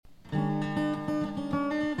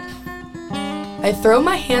I throw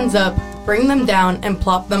my hands up, bring them down, and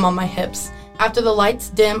plop them on my hips. After the lights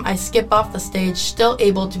dim, I skip off the stage, still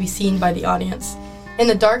able to be seen by the audience. In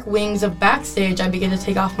the dark wings of backstage, I begin to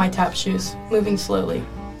take off my tap shoes, moving slowly,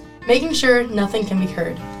 making sure nothing can be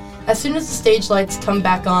heard. As soon as the stage lights come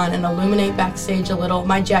back on and illuminate backstage a little,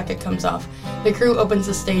 my jacket comes off. The crew opens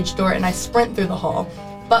the stage door and I sprint through the hall.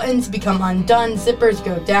 Buttons become undone, zippers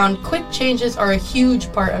go down. Quick changes are a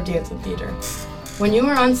huge part of dance and theater. When you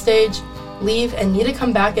are on stage, leave, and need to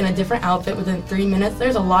come back in a different outfit within 3 minutes,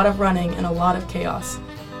 there's a lot of running and a lot of chaos.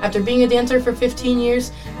 After being a dancer for 15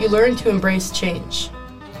 years, you learn to embrace change.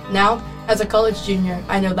 Now, as a college junior,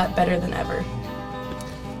 I know that better than ever.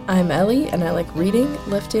 I'm Ellie, and I like reading,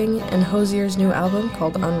 lifting, and Hozier's new album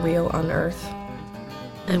called Unreal on Earth.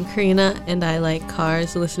 I'm Karina, and I like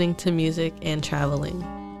cars, listening to music, and traveling.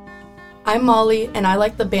 I'm Molly, and I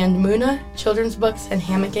like the band Muna, children's books, and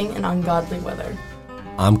hammocking in ungodly weather.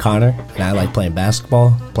 I'm Connor, and I like playing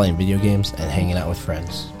basketball, playing video games, and hanging out with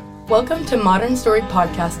friends. Welcome to Modern Story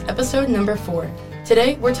Podcast, episode number 4.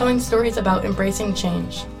 Today, we're telling stories about embracing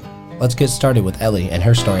change. Let's get started with Ellie and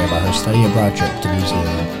her story about her study abroad trip to New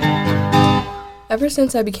Zealand. Ever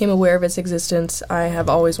since I became aware of its existence, I have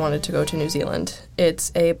always wanted to go to New Zealand.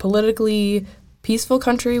 It's a politically peaceful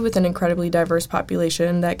country with an incredibly diverse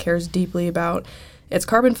population that cares deeply about its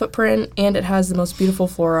carbon footprint, and it has the most beautiful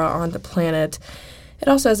flora on the planet. It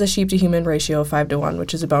also has a sheep-to-human ratio of 5-1,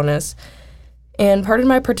 which is a bonus. And pardon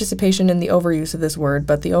my participation in the overuse of this word,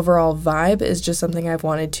 but the overall vibe is just something I've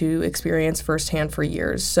wanted to experience firsthand for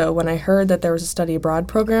years. So when I heard that there was a study abroad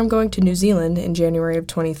program going to New Zealand in January of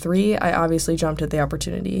 23, I obviously jumped at the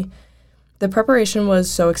opportunity. The preparation was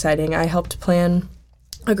so exciting. I helped plan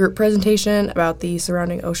a group presentation about the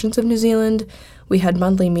surrounding oceans of New Zealand. We had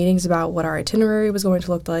monthly meetings about what our itinerary was going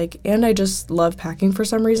to look like, and I just love packing for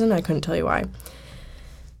some reason. I couldn't tell you why.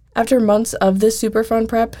 After months of this super fun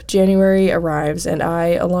prep, January arrives, and I,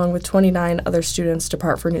 along with 29 other students,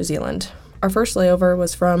 depart for New Zealand. Our first layover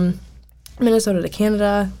was from Minnesota to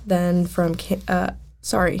Canada, then from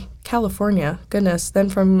California. Goodness, then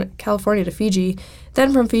from California to Fiji,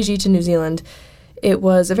 then from Fiji to New Zealand. It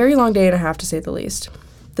was a very long day and a half, to say the least.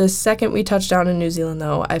 The second we touched down in New Zealand,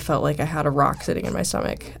 though, I felt like I had a rock sitting in my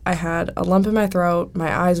stomach. I had a lump in my throat,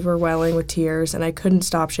 my eyes were welling with tears, and I couldn't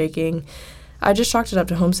stop shaking. I just chalked it up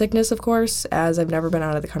to homesickness, of course, as I've never been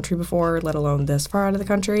out of the country before, let alone this far out of the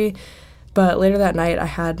country. But later that night, I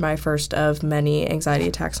had my first of many anxiety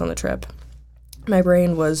attacks on the trip. My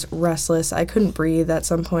brain was restless. I couldn't breathe at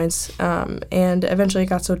some points, and eventually it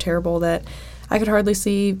got so terrible that I could hardly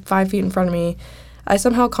see 5 feet in front of me. I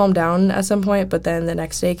somehow calmed down at some point, but then the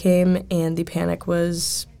next day came, and the panic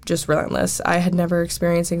was just relentless. I had never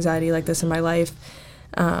experienced anxiety like this in my life.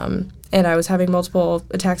 And I was having multiple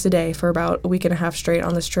attacks a day for about a week and a half straight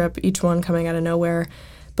on this trip, each one coming out of nowhere.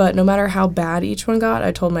 But no matter how bad each one got,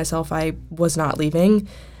 I told myself I was not leaving,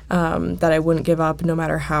 that I wouldn't give up no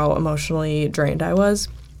matter how emotionally drained I was.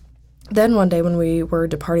 Then one day when we were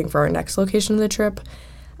departing for our next location of the trip,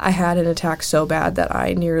 I had an attack so bad that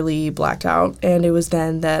I nearly blacked out. And it was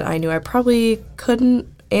then that I knew I probably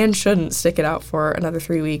couldn't and shouldn't stick it out for another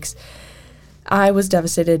 3 weeks. I was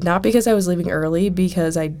devastated, not because I was leaving early,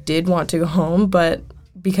 because I did want to go home, but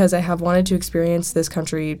because I have wanted to experience this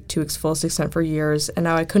country to its fullest extent for years, and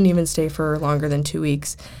now I couldn't even stay for longer than 2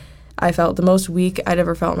 weeks. I felt the most weak I'd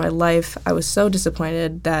ever felt in my life. I was so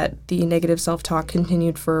disappointed that the negative self-talk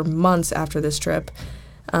continued for months after this trip.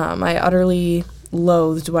 I utterly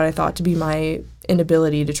loathed what I thought to be my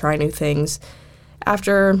inability to try new things.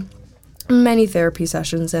 After many therapy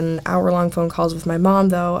sessions and hour-long phone calls with my mom,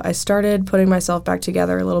 though, I started putting myself back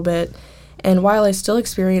together a little bit. And while I still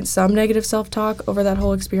experienced some negative self-talk over that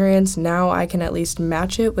whole experience, now I can at least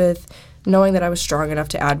match it with knowing that I was strong enough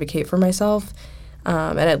to advocate for myself.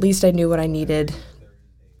 And at least I knew what I needed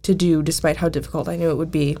to do, despite how difficult I knew it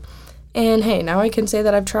would be. And hey, now I can say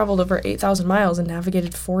that I've traveled over 8,000 miles and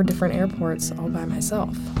navigated 4 different airports all by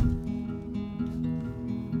myself.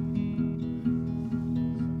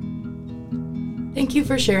 Thank you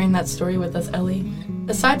for sharing that story with us, Ellie.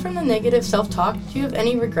 Aside from the negative self-talk, do you have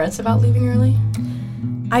any regrets about leaving early?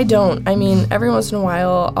 I don't. I mean, every once in a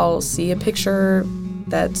while, I'll see a picture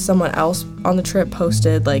that someone else on the trip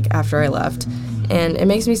posted, like, after I left. And it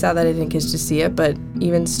makes me sad that I didn't get to see it, but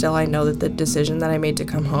even still, I know that the decision that I made to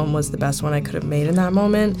come home was the best one I could have made in that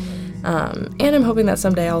moment. And I'm hoping that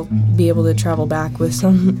someday I'll be able to travel back with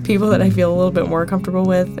some people that I feel a little bit more comfortable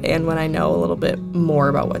with, and when I know a little bit more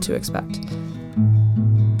about what to expect.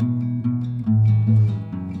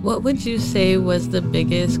 What would you say was the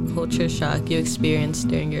biggest culture shock you experienced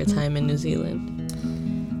during your time in New Zealand?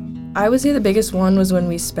 I would say the biggest one was when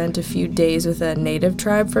we spent a few days with a native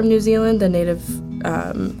tribe from New Zealand. The native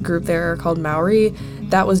group there are called Maori.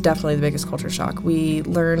 That was definitely the biggest culture shock. We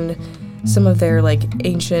learned some of their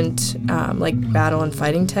ancient battle and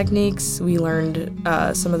fighting techniques. We learned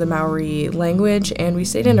some of the Maori language, and we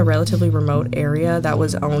stayed in a relatively remote area that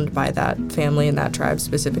was owned by that family and that tribe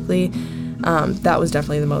specifically. That was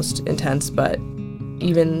definitely the most intense, but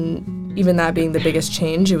even that being the biggest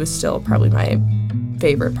change, it was still probably my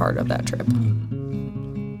favorite part of that trip.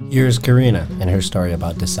 Here's Karina and her story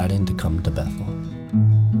about deciding to come to Bethel.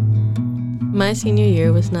 My senior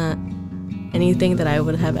year was not anything that I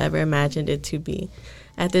would have ever imagined it to be.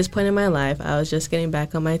 At this point in my life, I was just getting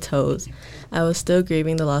back on my toes. I was still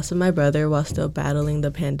grieving the loss of my brother while still battling the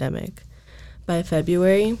pandemic. By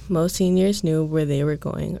February, most seniors knew where they were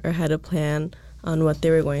going or had a plan on what they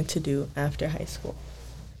were going to do after high school.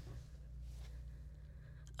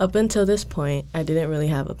 Up until this point, I didn't really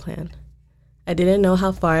have a plan. I didn't know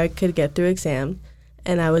how far I could get through exams,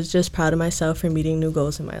 and I was just proud of myself for meeting new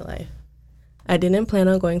goals in my life. I didn't plan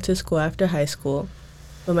on going to school after high school,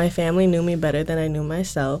 but my family knew me better than I knew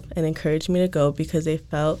myself and encouraged me to go because they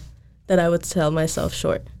felt that I would sell myself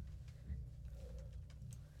short.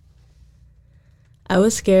 I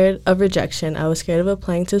was scared of rejection. I was scared of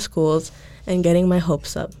applying to schools and getting my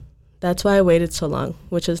hopes up. That's why I waited so long,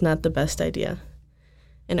 which was not the best idea.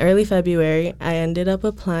 In early February, I ended up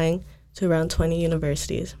applying to around 20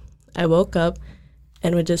 universities. I woke up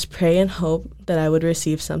and would just pray and hope that I would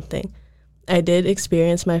receive something. I did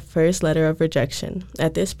experience my first letter of rejection.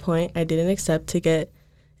 At this point, I didn't expect to get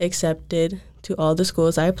accepted to all the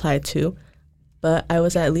schools I applied to, but I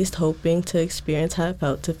was at least hoping to experience how it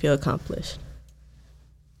felt to feel accomplished.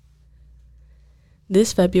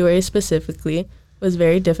 This February specifically was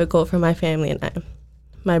very difficult for my family and I.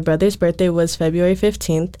 My brother's birthday was February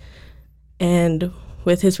 15th, and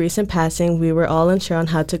with his recent passing, we were all unsure on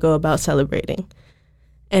how to go about celebrating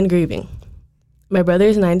and grieving. My brother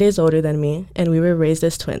is 9 days older than me, and we were raised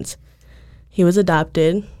as twins. He was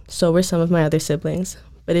adopted, so were some of my other siblings,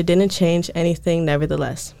 but it didn't change anything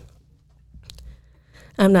nevertheless.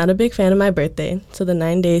 I'm not a big fan of my birthday, so the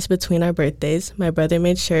 9 days between our birthdays, my brother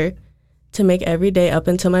made sure to make every day up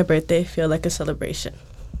until my birthday feel like a celebration.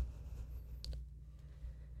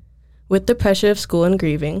 With the pressure of school and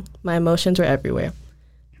grieving, my emotions were everywhere.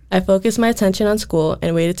 I focused my attention on school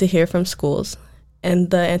and waited to hear from schools, and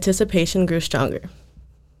the anticipation grew stronger.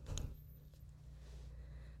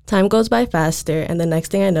 Time goes by faster, and the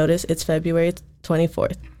next thing I notice, it's February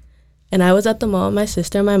 24th, and I was at the mall with my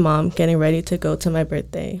sister and my mom getting ready to go to my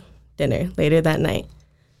birthday dinner later that night.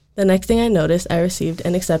 The next thing I noticed, I received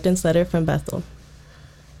an acceptance letter from Bethel.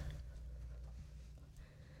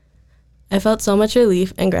 I felt so much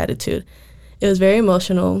relief and gratitude. It was very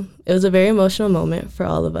emotional. It was a very emotional moment for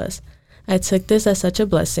all of us. I took this as such a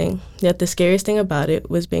blessing, yet the scariest thing about it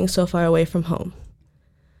was being so far away from home.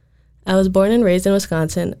 I was born and raised in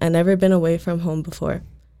Wisconsin. I'd never been away from home before.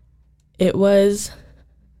 It was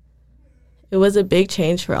a big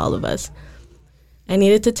change for all of us. I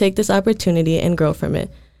needed to take this opportunity and grow from it.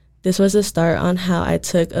 This was the start on how I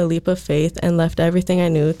took a leap of faith and left everything I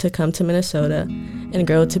knew to come to Minnesota and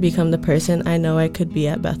grow to become the person I know I could be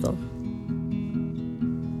at Bethel.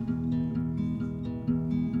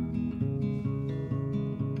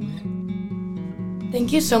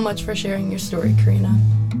 Thank you so much for sharing your story, Karina.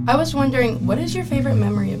 I was wondering, what is your favorite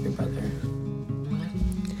memory of your brother?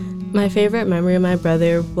 My favorite memory of my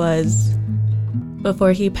brother was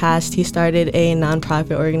before he passed, he started a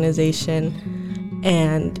nonprofit organization,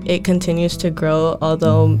 and it continues to grow,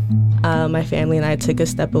 although my family and I took a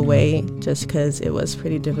step away just because it was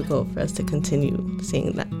pretty difficult for us to continue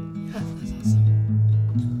seeing that. Yeah, that's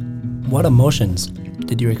awesome. What emotions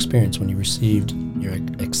did you experience when you received your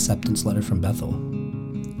acceptance letter from Bethel?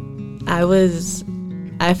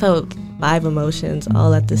 I felt 5 emotions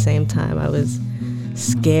all at the same time. I was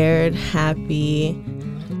scared, happy,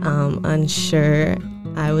 unsure.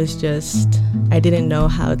 I didn't know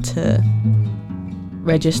how to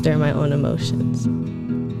register my own emotions.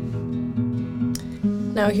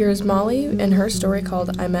 Now here's Molly and her story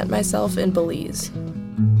called I Met Myself in Belize.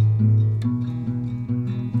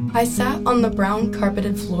 I sat on the brown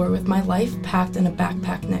carpeted floor with my life packed in a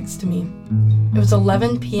backpack next to me. It was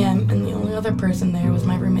 11 p.m. and the only other person there was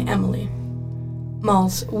my roommate Emily.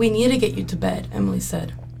 "Malls, we need to get you to bed," Emily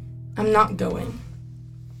said. "I'm not going."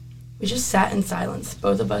 We just sat in silence,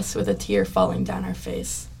 both of us with a tear falling down our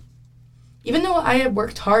face. Even though I had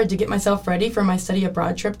worked hard to get myself ready for my study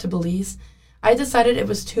abroad trip to Belize, I decided it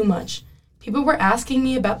was too much. People were asking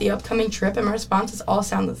me about the upcoming trip and my responses all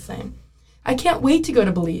sounded the same. "I can't wait to go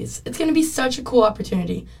to Belize. It's going to be such a cool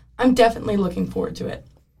opportunity. I'm definitely looking forward to it.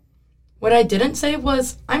 What I didn't say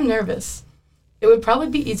was, I'm nervous. It would probably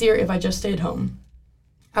be easier if I just stayed home.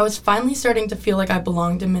 I was finally starting to feel like I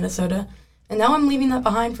belonged in Minnesota, and now I'm leaving that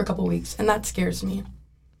behind for a couple weeks, and that scares me.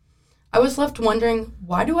 I was left wondering,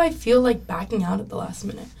 why do I feel like backing out at the last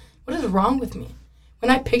minute? What is wrong with me?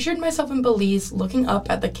 When I pictured myself in Belize looking up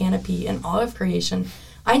at the canopy and all of creation,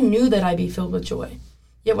 I knew that I'd be filled with joy.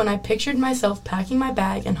 Yet when I pictured myself packing my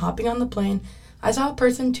bag and hopping on the plane, I saw a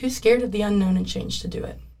person too scared of the unknown and changed to do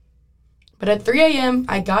it. But at 3 a.m.,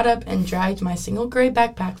 I got up and dragged my single gray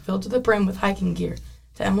backpack filled to the brim with hiking gear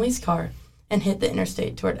to Emily's car and hit the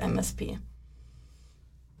interstate toward MSP.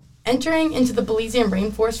 Entering into the Belizean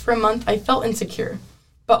rainforest for a month, I felt insecure.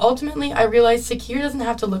 But ultimately, I realized secure doesn't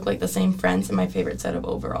have to look like the same friends in my favorite set of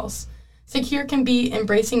overalls. Secure can be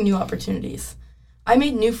embracing new opportunities. I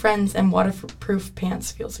made new friends and waterproof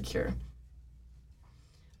pants feel secure.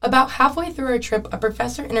 About halfway through our trip, a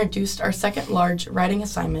professor introduced our second large writing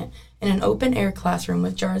assignment in an open-air classroom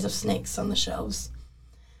with jars of snakes on the shelves.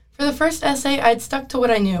 For the first essay, I'd stuck to what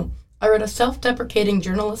I knew. I wrote a self-deprecating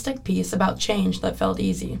journalistic piece about change that felt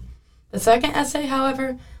easy. The second essay,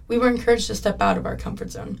 however, we were encouraged to step out of our comfort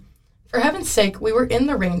zone. For heaven's sake, we were in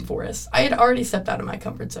the rainforest. I had already stepped out of my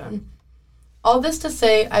comfort zone. All this to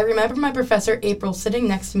say, I remember my professor April sitting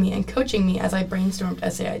next to me and coaching me as I brainstormed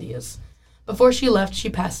essay ideas. Before she left, she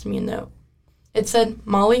passed me a note. It said,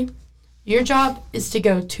 "Molly, your job is to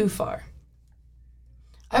go too far."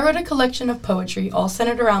 I wrote a collection of poetry all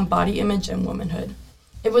centered around body image and womanhood.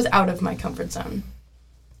 It was out of my comfort zone.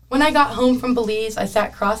 When I got home from Belize, I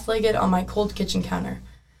sat cross-legged on my cold kitchen counter.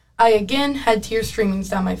 I again had tears streaming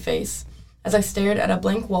down my face as I stared at a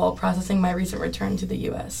blank wall processing my recent return to the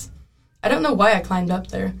U.S. I don't know why I climbed up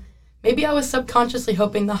there. Maybe I was subconsciously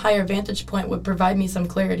hoping the higher vantage point would provide me some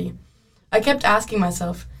clarity. I kept asking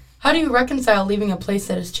myself, how do you reconcile leaving a place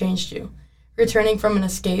that has changed you? Returning from an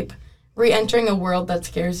escape? Re-entering a world that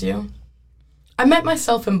scares you? I met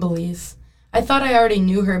myself in Belize. I thought I already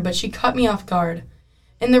knew her, but she caught me off guard.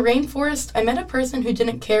 In the rainforest, I met a person who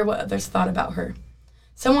didn't care what others thought about her.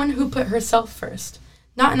 Someone who put herself first,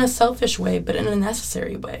 not in a selfish way, but in a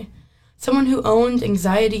necessary way. Someone who owned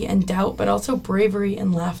anxiety and doubt, but also bravery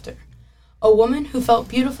and laughter. A woman who felt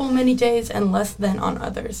beautiful many days and less than on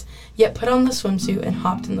others, yet put on the swimsuit and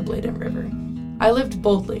hopped in the Bladen River. I lived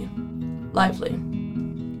boldly, lively.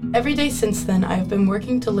 Every day since then, I have been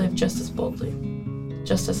working to live just as boldly,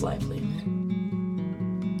 just as lively.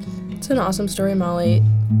 It's an awesome story, Molly.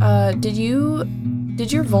 Did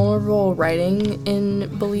your vulnerable writing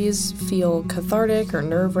in Belize feel cathartic or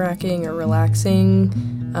nerve-wracking or relaxing?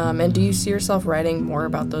 And do you see yourself writing more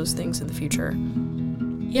about those things in the future?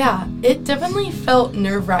 Yeah, it definitely felt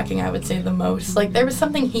nerve-wracking, I would say, the most. Like, there was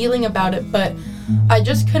something healing about it, but I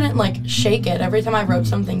just couldn't, shake it. Every time I wrote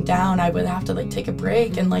something down, I would have to, take a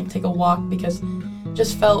break and, take a walk because it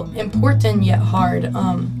just felt important yet hard.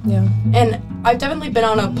 Yeah. And I've definitely been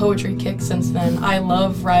on a poetry kick since then. I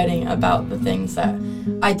love writing about the things that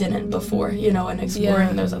I didn't before, and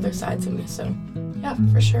exploring those other sides of me. So, yeah,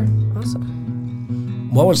 for sure. Awesome.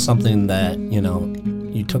 What was something that,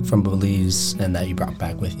 you took from Belize and that you brought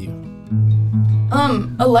back with you?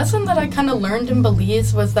 A lesson that I kind of learned in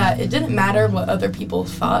Belize was that it didn't matter what other people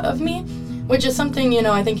thought of me, which is something,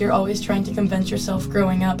 I think you're always trying to convince yourself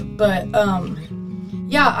growing up. But,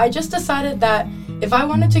 I just decided that if I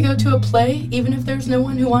wanted to go to a play, even if there's no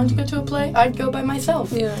one who wanted to go to a play, I'd go by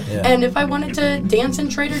myself. Yeah. And if I wanted to dance in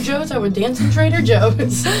Trader Joe's, I would dance in Trader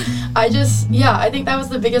Joe's. I think that was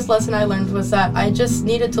the biggest lesson I learned, was that I just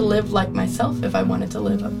needed to live like myself if I wanted to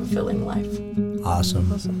live a fulfilling life.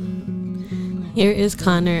 Awesome. Here is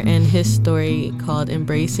Connor and his story called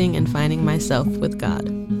Embracing and Finding Myself with God.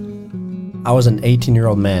 I was an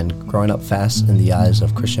 18-year-old man growing up fast in the eyes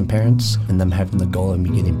of Christian parents and them having the goal of me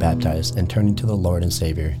getting baptized and turning to the Lord and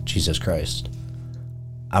Savior, Jesus Christ.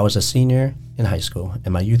 I was a senior in high school,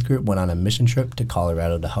 and my youth group went on a mission trip to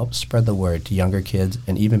Colorado to help spread the word to younger kids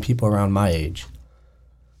and even people around my age.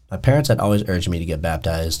 My parents had always urged me to get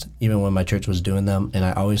baptized, even when my church was doing them, and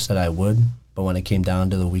I always said I would, but when it came down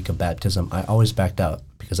to the week of baptism, I always backed out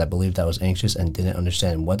because I believed I was anxious and didn't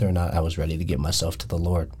understand whether or not I was ready to give myself to the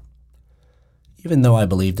Lord. Even though I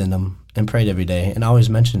believed in Him and prayed every day and always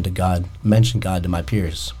mentioned God to my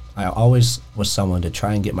peers, I always was someone to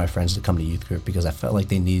try and get my friends to come to youth group because I felt like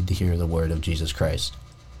they needed to hear the word of Jesus Christ.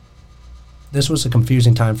 This was a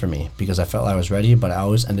confusing time for me because I felt I was ready, but I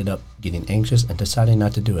always ended up getting anxious and deciding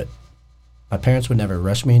not to do it. My parents would never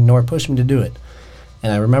rush me nor push me to do it,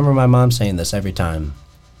 and I remember my mom saying this every time: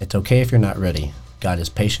 "It's okay if you're not ready. God is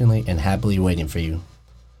patiently and happily waiting for you."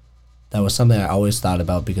 That was something I always thought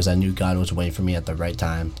about because I knew God was waiting for me at the right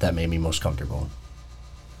time that made me most comfortable.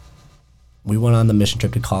 We went on the mission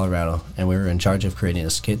trip to Colorado, and we were in charge of creating a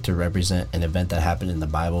skit to represent an event that happened in the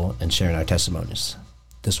Bible and sharing our testimonies.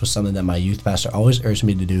 This was something that my youth pastor always urged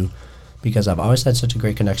me to do because I've always had such a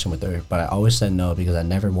great connection with her, but I always said no because I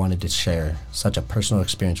never wanted to share such a personal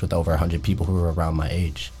experience with over 100 people who were around my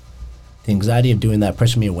age. The anxiety of doing that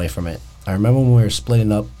pushed me away from it. I remember when we were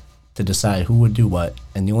splitting up to decide who would do what,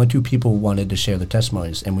 and the only 2 people wanted to share their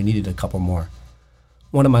testimonies, and we needed a couple more.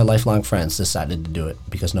 One of my lifelong friends decided to do it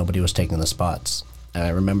because nobody was taking the spots, and I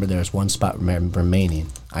remember there was one spot remaining.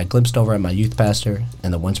 I glimpsed over at my youth pastor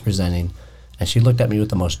and the ones presenting, and she looked at me with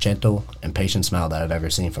the most gentle and patient smile that I've ever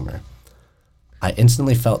seen from her. I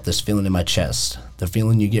instantly felt this feeling in my chest, the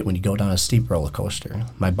feeling you get when you go down a steep roller coaster.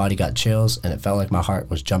 My body got chills, and it felt like my heart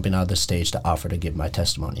was jumping out of the stage to offer to give my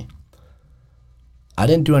testimony. I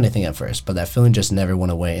didn't do anything at first, but that feeling just never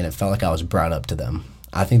went away, and it felt like I was brought up to them.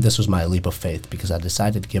 I think this was my leap of faith because I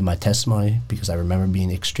decided to give my testimony because I remember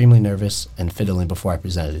being extremely nervous and fiddling before I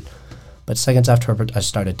presented. But seconds after I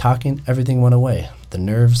started talking, everything went away. The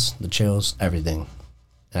nerves, the chills, everything.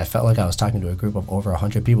 And I felt like I was talking to a group of over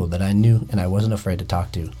 100 people that I knew and I wasn't afraid to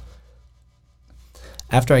talk to.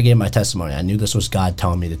 After I gave my testimony, I knew this was God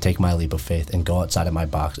telling me to take my leap of faith and go outside of my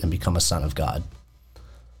box and become a son of God.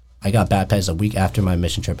 I got baptized a week after my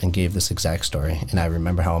mission trip and gave this exact story, and I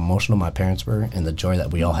remember how emotional my parents were and the joy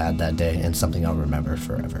that we all had that day, and something I'll remember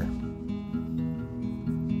forever.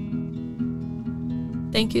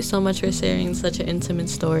 Thank you so much for sharing such an intimate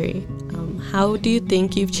story. How do you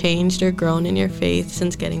think you've changed or grown in your faith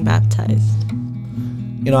since getting baptized?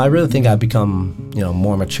 I really think I've become,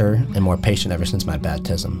 more mature and more patient ever since my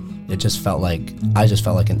baptism. I just felt like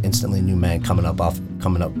an instantly new man coming up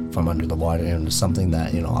from under the water, and it was something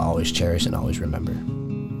that, I always cherish and always remember.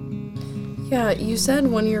 Yeah, you said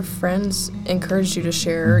one of your friends encouraged you to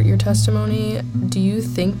share your testimony. Do you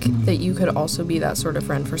think that you could also be that sort of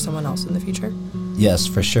friend for someone else in the future? Yes,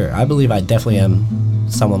 for sure. I believe I definitely am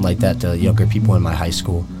someone like that to younger people in my high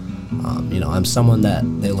school. I'm someone that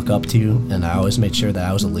they look up to, and I always made sure that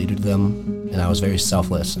I was a leader to them, and I was very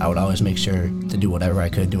selfless. I would always make sure to do whatever I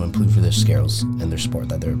could to improve for their skills and their sport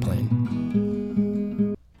that they were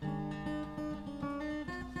playing.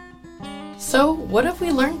 So, what have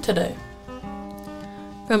we learned today?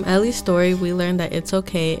 From Ellie's story, we learned that it's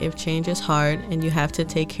okay if change is hard and you have to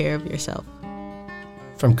take care of yourself.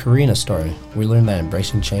 From Karina's story, we learned that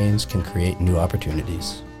embracing change can create new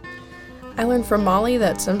opportunities. I learned from Molly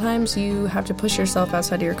that sometimes you have to push yourself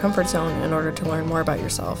outside of your comfort zone in order to learn more about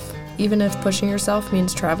yourself, even if pushing yourself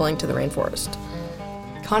means traveling to the rainforest.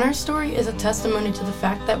 Connor's story is a testimony to the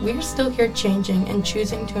fact that we're still here changing and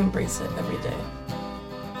choosing to embrace it every day.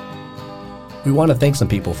 We want to thank some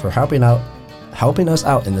people for helping us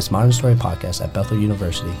out in this Modern Story podcast at Bethel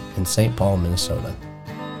University in St. Paul, Minnesota.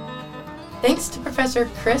 Thanks to Professor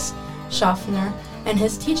Chris Schaffner and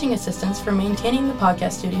his teaching assistants for maintaining the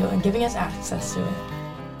podcast studio and giving us access to it.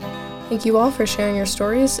 Thank you all for sharing your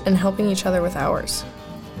stories and helping each other with ours.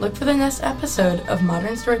 Look for the next episode of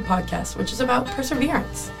Modern Story Podcast, which is about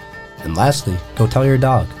perseverance. And lastly, go tell your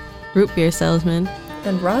dog. Root beer salesman.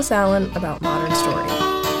 And Ross Allen about Modern Story.